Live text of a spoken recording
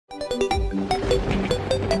Hello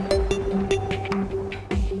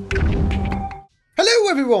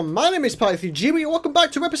everyone, my name is PythonGB and welcome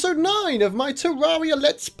back to episode 9 of my Terraria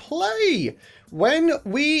Let's Play. When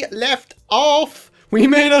we left off, we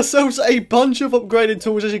made ourselves a bunch of upgraded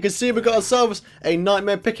tools. As you can see, we got ourselves a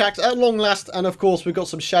nightmare pickaxe at long last, and of course we got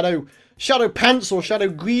some shadow pants or shadow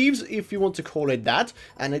greaves, if you want to call it that,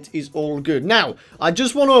 and it is all good. Now, I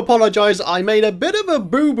just want to apologize. I made a bit of a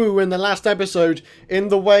boo-boo in the last episode in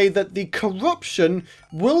the way that the corruption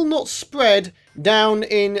will not spread down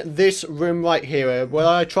in this room right here, where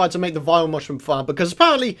I tried to make the vile mushroom farm, because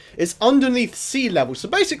apparently it's underneath sea level. So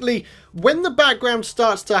basically, when the background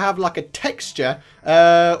starts to have like a texture,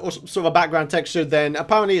 or sort of a background texture, then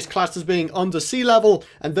apparently it's classed as being under sea level,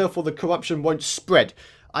 and therefore the corruption won't spread.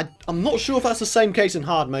 I'm not sure if that's the same case in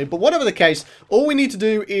hard mode, but whatever the case, all we need to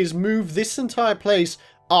do is move this entire place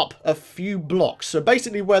up a few blocks. So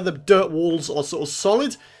basically where the dirt walls are sort of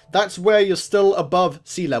solid, that's where you're still above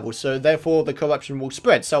sea level, so therefore the corruption will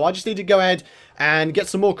spread. So I just need to go ahead and get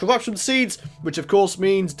some more corruption seeds, which of course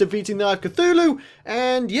means defeating the Eye of Cthulhu,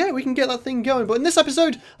 and yeah, we can get that thing going. But in this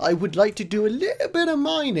episode, I would like to do a little bit of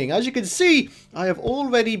mining. As you can see, I have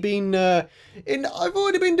already been doing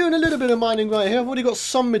a little bit of mining right here. I've already got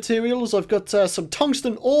some materials. I've got some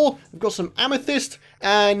tungsten ore, I've got some amethyst,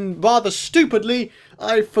 and rather stupidly,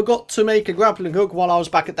 I forgot to make a grappling hook while I was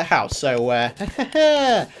back at the house. So,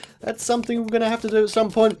 that's something we're going to have to do at some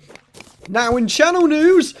point. Now, in channel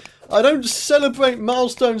news, I don't celebrate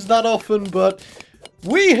milestones that often, but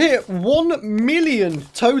we hit 1 million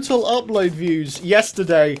total upload views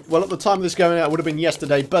yesterday. Well, at the time of this going out, it would have been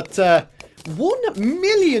yesterday, but 1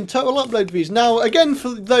 million total upload views. Now, again, for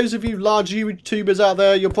those of you large YouTubers out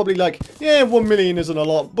there, you're probably like, yeah, 1 million isn't a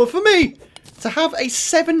lot. But for me, to have a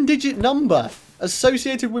 7-digit number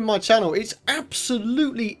associated with my channel, it's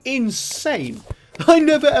absolutely insane. I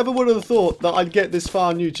never ever would have thought that I'd get this far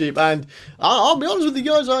on YouTube, and I'll be honest with you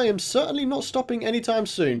guys, I am certainly not stopping anytime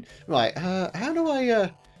soon. Right, how do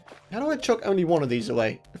I chuck only one of these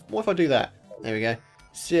away? What if I do that? There we go.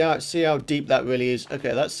 See how deep that really is.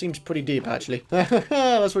 Okay, that seems pretty deep actually.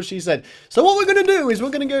 That's what she said. So what we're going to do is we're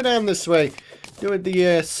going to go down this way. Do it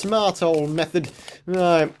the smart old method.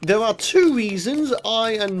 Right, there are two reasons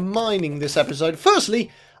I am mining this episode.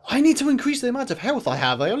 Firstly, I need to increase the amount of health I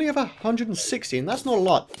have. I only have 160, and that's not a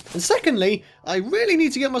lot. And secondly, I really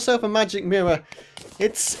need to get myself a magic mirror.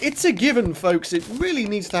 It's a given, folks. It really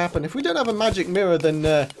needs to happen. If we don't have a magic mirror,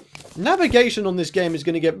 then navigation on this game is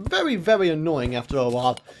going to get very, very annoying after a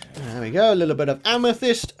while. There we go, a little bit of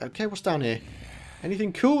amethyst. Okay, what's down here?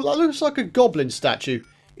 Anything cool? That looks like a goblin statue.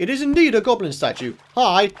 It is indeed a goblin statue.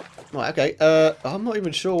 Hi. Right, okay. I'm not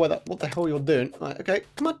even sure what the hell you're doing. Right, okay,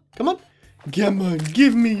 come on, come on. Come on,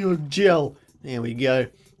 give me your gel. There we go.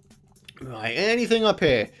 Right, anything up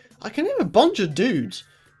here? I can hear a bunch of dudes.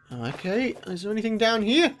 Okay, is there anything down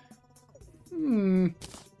here?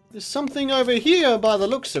 There's something over here by the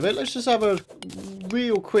looks of it. Let's just have a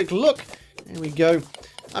real quick look. There we go.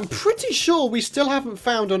 I'm pretty sure we still haven't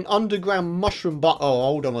found an underground mushroom oh,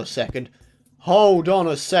 hold on a second. Hold on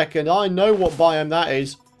a second. I know what biome that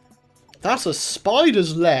is. That's a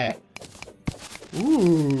spider's lair.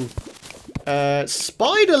 Ooh.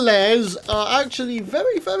 Spider lairs are actually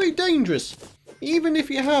very, very dangerous. Even if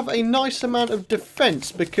you have a nice amount of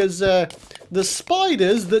defense, because the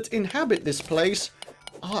spiders that inhabit this place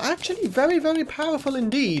are actually very, very powerful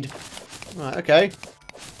indeed. Right, okay.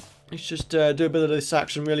 Let's just do a bit of this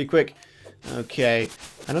action really quick. Okay.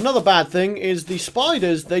 And another bad thing is the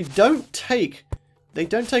spiders, they don't take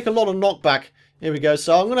a lot of knockback. Here we go.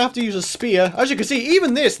 So I'm going to have to use a spear. As you can see,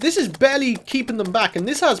 even this is barely keeping them back. And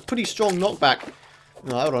this has pretty strong knockback.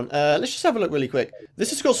 Oh, hold on. Let's just have a look really quick. This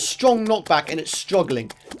has got strong knockback and it's struggling.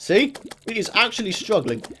 See? It is actually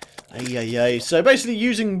struggling. Ay. So basically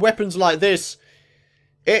using weapons like this,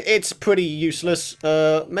 it's pretty useless.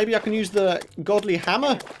 Maybe I can use the godly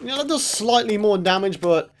hammer. Yeah, that does slightly more damage,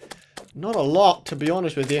 but not a lot, to be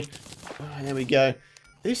honest with you. Oh, there we go.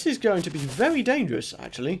 This is going to be very dangerous,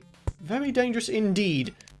 actually. Very dangerous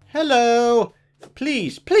indeed. Hello!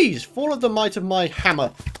 Please, please, follow the might of my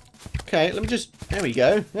hammer. Okay, let me just... There we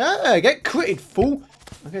go. Ah, get critted, fool.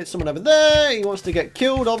 Okay, someone over there. He wants to get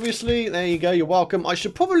killed, obviously. There you go, you're welcome. I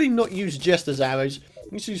should probably not use Jester's arrows.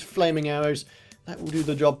 Let's use flaming arrows. That will do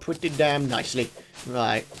the job pretty damn nicely.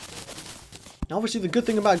 Right. Now, obviously, the good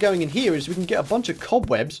thing about going in here is we can get a bunch of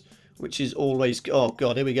cobwebs, which is always... Oh,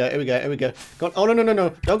 God, here we go, here we go, here we go. God, oh, no.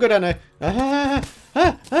 Don't go down there.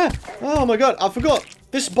 Oh, my God, I forgot.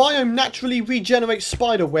 This biome naturally regenerates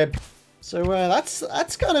spider web. So,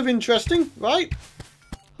 that's kind of interesting, right?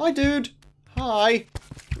 Hi, dude. Hi.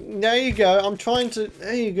 There you go. I'm trying to...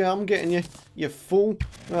 There you go. I'm getting you. You fool.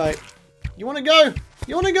 Right. You want to go?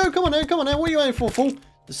 You want to go? Come on now. Come on now. What are you aiming for, fool?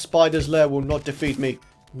 The spider's lair will not defeat me.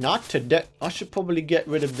 Not today. I should probably get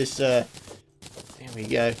rid of this... There we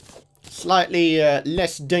go. Slightly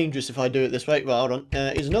less dangerous if I do it this way. Right, hold on.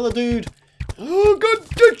 Here's another dude. Oh,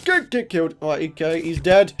 God. Get killed. Right, okay. He's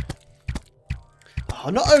dead. Oh,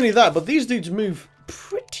 not only that, but these dudes move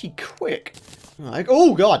pretty quick. Right.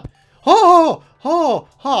 Oh, God. Oh,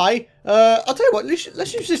 hi. I'll tell you what,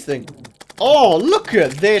 let's use this thing. Oh, look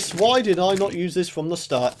at this. Why did I not use this from the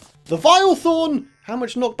start? The Vilethorn. How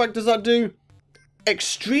much knockback does that do?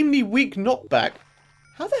 Extremely weak knockback.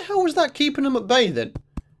 How the hell was that keeping them at bay then?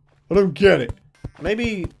 I don't get it.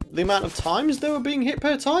 Maybe the amount of times they were being hit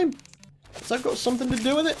per time? Has that got something to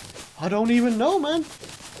do with it? I don't even know, man.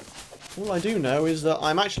 All I do know is that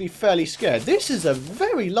I'm actually fairly scared. This is a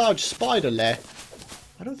very large spider lair.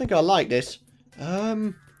 I don't think I like this.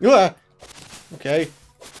 Okay.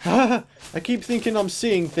 I keep thinking I'm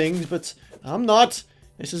seeing things, but I'm not.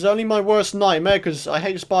 This is only my worst nightmare, because I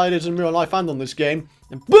hate spiders in real life and on this game.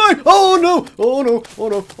 And oh no! Oh no! Oh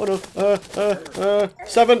no! Oh no!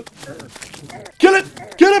 7. Kill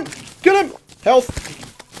it! Get him! Get him! Health.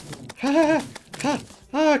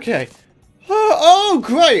 Okay. Oh,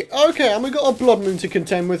 great! Okay, and we got a blood moon to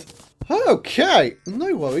contend with. Okay.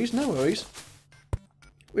 No worries, no worries.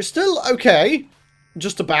 We're still okay.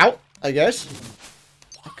 Just about, I guess.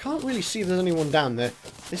 I can't really see there's anyone down there.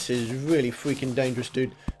 This is really freaking dangerous,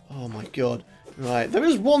 dude. Oh my god. Right, there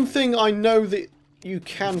is one thing I know that you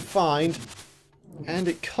can find. And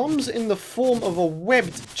it comes in the form of a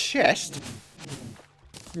webbed chest.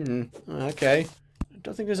 Okay. I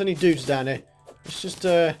don't think there's any dudes down here. Let's just,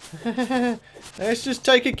 let's just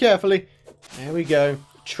take it carefully. There we go.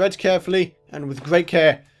 Tread carefully and with great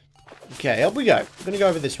care. Okay, up we go. I'm gonna go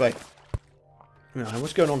over this way. Right,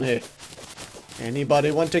 what's going on here?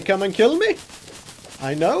 Anybody want to come and kill me?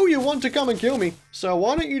 I know you want to come and kill me, so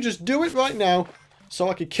why don't you just do it right now, so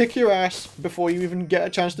I can kick your ass before you even get a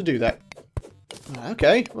chance to do that.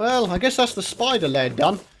 Okay, well, I guess that's the spider lair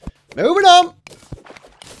done. Moving on!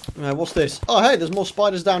 What's this? Oh, hey, there's more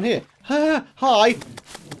spiders down here. Hi!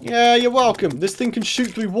 Yeah, you're welcome. This thing can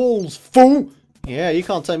shoot through walls, fool! Yeah, you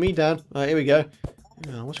can't take me down. Right, here we go.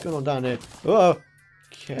 What's going on down here? Oh,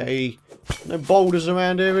 okay. No boulders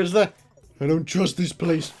around here, is there? I don't trust this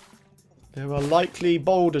place. There are likely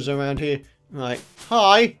boulders around here. Right.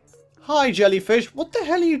 Hi. Hi, jellyfish. What the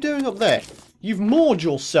hell are you doing up there? You've moored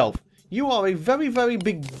yourself. You are a very, very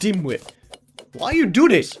big dimwit. Why you do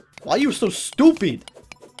this? Why are you so stupid?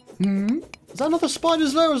 Is that another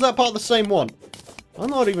spider's lair or is that part of the same one? I'm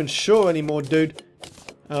not even sure anymore, dude.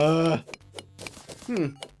 I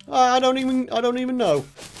don't even know.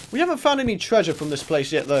 We haven't found any treasure from this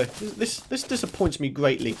place yet, though. This disappoints me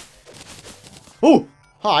greatly. Oh,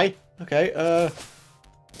 hi. Okay.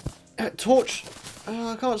 Torch.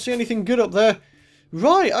 I can't see anything good up there.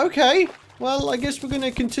 Right. Okay. Well, I guess we're going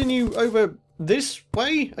to continue over this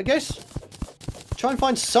way. I guess. Try and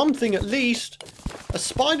find something at least. A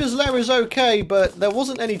spider's lair is okay, but there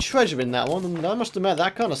wasn't any treasure in that one, and I must admit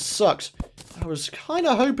that kind of sucks. I was kind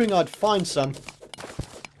of hoping I'd find some.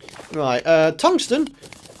 Right, tungsten.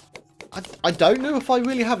 I don't know if I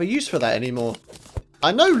really have a use for that anymore.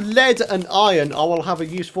 I know lead and iron I will have a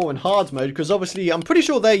use for in hard mode, because obviously I'm pretty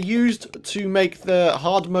sure they're used to make the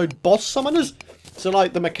hard mode boss summoners. So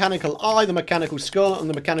like the mechanical eye, the mechanical skull, and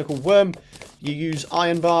the mechanical worm, you use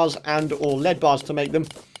iron bars and or lead bars to make them.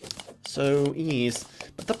 So, yes.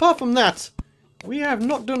 But apart from that, we have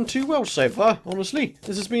not done too well so far, honestly.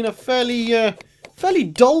 This has been a fairly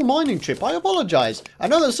dull mining trip. I apologise. I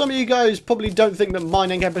know that some of you guys probably don't think that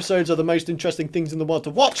mining episodes are the most interesting things in the world to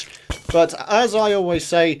watch, but as I always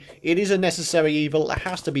say, it is a necessary evil. It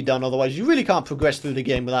has to be done, otherwise you really can't progress through the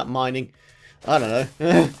game without mining. I don't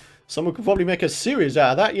know. Someone could probably make a series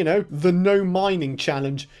out of that, you know, the no mining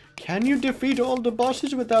challenge. Can you defeat all the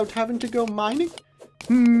bosses without having to go mining?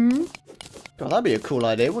 God, that'd be a cool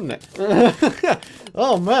idea, wouldn't it?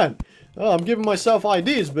 Oh, man. Oh, I'm giving myself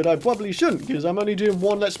ideas, but I probably shouldn't, because I'm only doing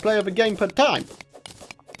one Let's Play of a game per time.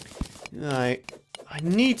 Right. I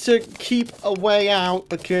need to keep a way out,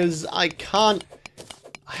 because I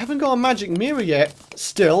haven't got a magic mirror yet,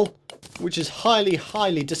 still, which is highly,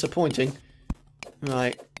 highly disappointing.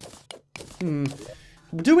 Right.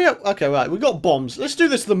 Do we have... Okay, right, we got bombs. Let's do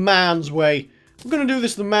this the man's way. We're going to do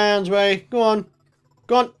this the man's way. Go on.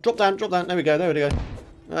 Go on. Drop down, drop down. There we go, there we go.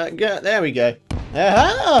 There we go.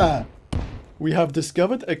 Aha! We have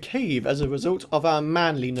discovered a cave as a result of our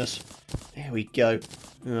manliness. There we go.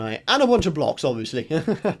 Right. And a bunch of blocks, obviously.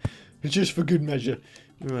 Just for good measure.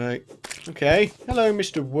 Right. Okay. Hello,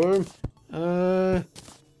 Mr. Worm.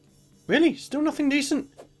 Really? Still nothing decent?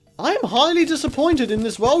 I am highly disappointed in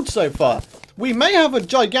this world so far. We may have a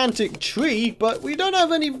gigantic tree, but we don't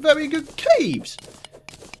have any very good caves.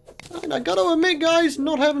 And I gotta admit, guys,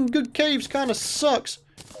 not having good caves kind of sucks.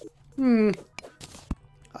 I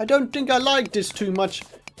don't think I like this too much.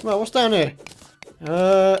 Well, what's down here?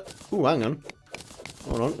 Ooh, hang on.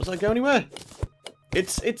 Hold on, does that go anywhere?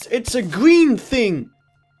 It's a green thing.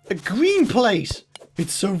 A green place.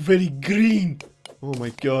 It's so very green. Oh my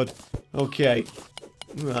god. Okay.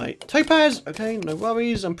 Right. Topaz. Okay, no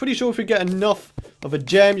worries. I'm pretty sure if we get enough of a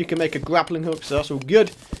gem, you can make a grappling hook, so that's all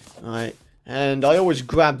good. Alright. And I always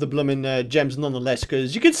grab the blooming gems nonetheless,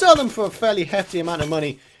 because you can sell them for a fairly hefty amount of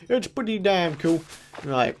money. It's pretty damn cool.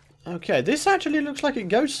 Right. Okay, this actually looks like it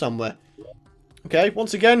goes somewhere. Okay,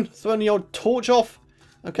 once again, throwing the old torch off.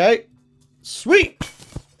 Okay. Sweet!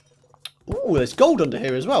 Ooh, there's gold under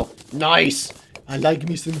here as well. Nice! I like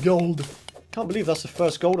me some gold. Can't believe that's the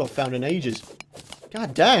first gold I've found in ages.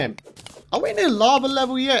 God damn. Are we near lava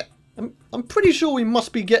level yet? I'm pretty sure we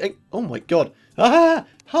must be getting... Oh my god. Ah!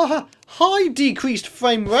 Ha ha! Hi, decreased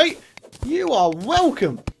frame rate! You are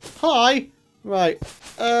welcome! Hi! Right.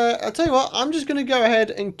 I'll tell you what, I'm just going to go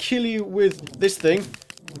ahead and kill you with this thing.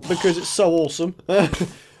 Because it's so awesome. I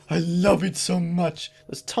love it so much.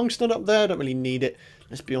 There's tungsten up there, I don't really need it.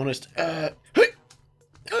 Let's be honest. I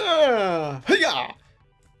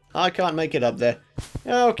can't make it up there.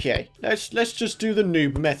 Okay, let's just do the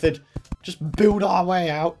noob method. Just build our way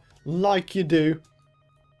out like you do.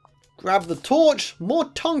 Grab the torch, more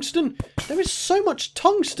tungsten. There is so much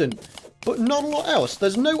tungsten, but not a lot else.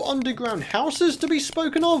 There's no underground houses to be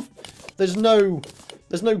spoken of. There's no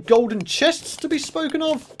golden chests to be spoken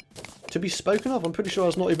of. To be spoken of? I'm pretty sure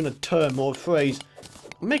that's not even a term or a phrase.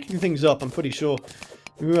 I'm making things up, I'm pretty sure.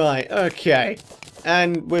 Right, okay.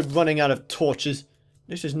 And we're running out of torches.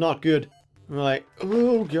 This is not good. Right.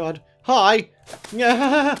 Oh, God. Hi.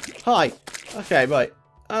 Yeah. Hi. Okay, right.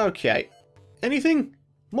 Okay. Anything?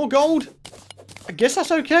 More gold? I guess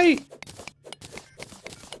that's okay.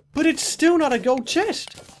 But it's still not a gold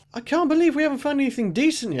chest. I can't believe we haven't found anything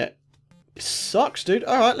decent yet. It sucks, dude.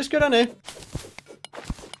 Alright, let's go down here.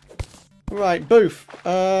 Right, boof.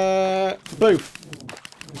 Boof.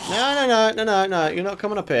 No. You're not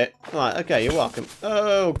coming up here. Right, okay, you're welcome.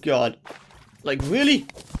 Oh, God. Like, really?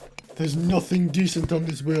 There's nothing decent on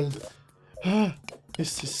this world.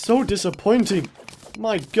 This is so disappointing.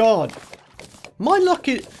 My God. My luck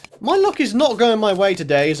is not going my way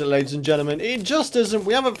today, is it, ladies and gentlemen? It just isn't.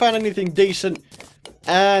 We haven't found anything decent.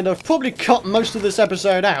 And I've probably cut most of this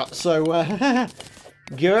episode out. So,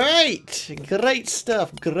 great. Great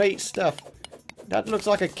stuff. Great stuff. That looks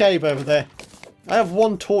like a cave over there. I have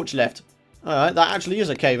one torch left. Alright, that actually is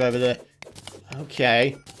a cave over there.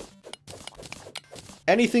 Okay.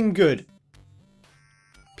 Anything good?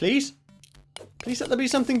 Please? Please let there be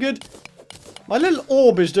something good? My little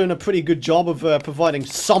orb is doing a pretty good job of providing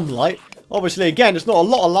some light. Obviously, again, it's not a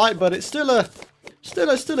lot of light, but it's still a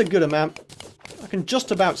good amount. I can just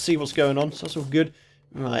about see what's going on, so that's all good.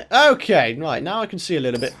 Right, okay, right, now I can see a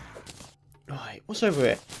little bit. Right, what's over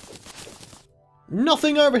here?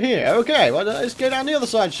 Nothing over here. Okay, well, let's go down the other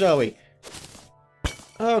side, shall we?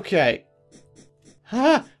 Okay.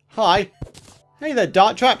 Hi. Hey there,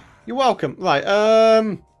 Dart Trap. You're welcome. Right,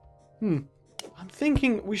 I'm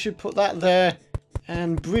thinking we should put that there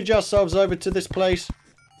and bridge ourselves over to this place.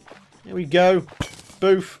 There we go.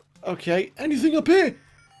 Boof. Okay, anything up here?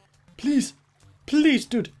 Please. Please,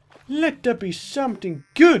 dude. Let there be something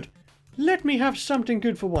good. Let me have something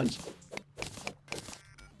good for once.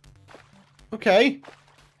 Okay.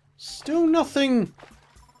 Still nothing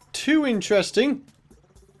too interesting.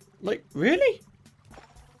 Like, really?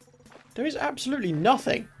 There is absolutely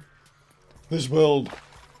nothing. This world,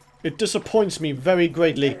 it disappoints me very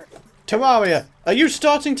greatly. Terraria, are you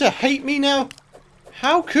starting to hate me now?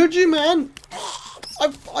 How could you, man?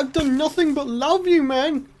 I've done nothing but love you,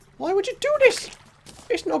 man. Why would you do this?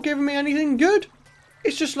 It's not giving me anything good.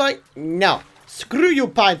 It's just like, no. Screw you,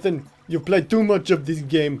 Python. You've played too much of this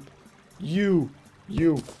game. You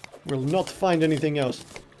will not find anything else.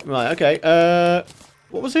 Right, okay.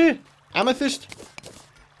 What was here? Amethyst?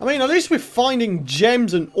 I mean, at least we're finding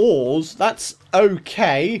gems and ores. That's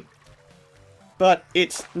okay. But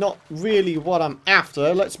it's not really what I'm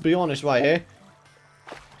after. Let's be honest right here.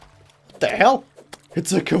 What the hell?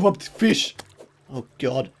 It's a corrupt fish. Oh,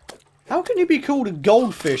 God. How can you be called a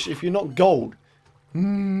goldfish if you're not gold?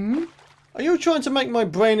 Are you trying to make my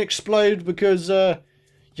brain explode? Because,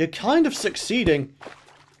 you're kind of succeeding.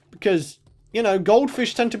 Because, you know,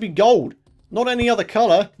 goldfish tend to be gold. Not any other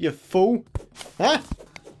colour, you fool. Huh?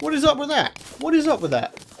 What is up with that? What is up with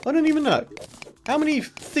that? I don't even know. How many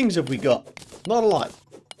things have we got? Not a lot.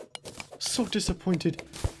 So disappointed.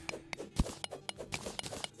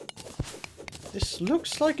 This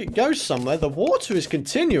looks like it goes somewhere. The water is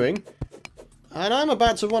continuing. And I'm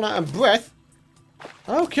about to run out of breath.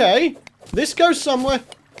 Okay. This goes somewhere.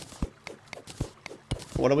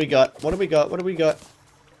 What do we got? What do we got? What do we got?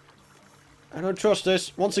 I don't trust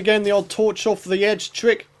this. Once again, the old torch off the edge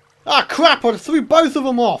trick. Ah, crap! I threw both of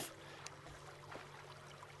them off.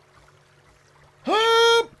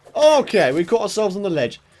 Okay, we caught ourselves on the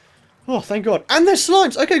ledge. Oh, thank God. And there's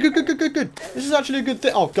slimes! Okay, good, good, good, good, good. This is actually a good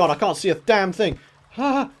thing. Oh, God, I can't see a damn thing.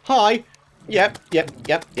 Hi. Yep.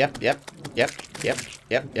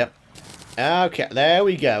 Okay, there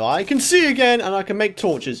we go. I can see again, and I can make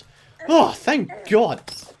torches. Oh, thank God.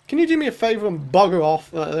 Can you do me a favour and bugger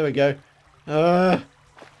off? There we go.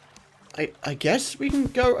 I guess we can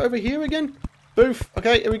go over here again? Boof.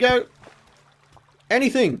 Okay, here we go.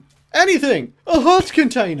 Anything. Anything! A heart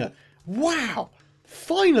container! Wow!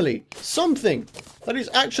 Finally! Something that is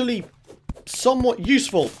actually somewhat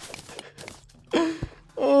useful.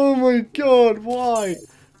 Oh my God, why?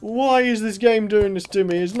 Why is this game doing this to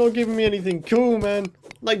me? It's not giving me anything cool, man.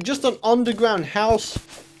 Like, just an underground house.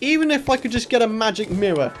 Even if I could just get a magic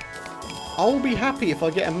mirror. I'll be happy if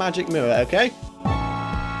I get a magic mirror, okay?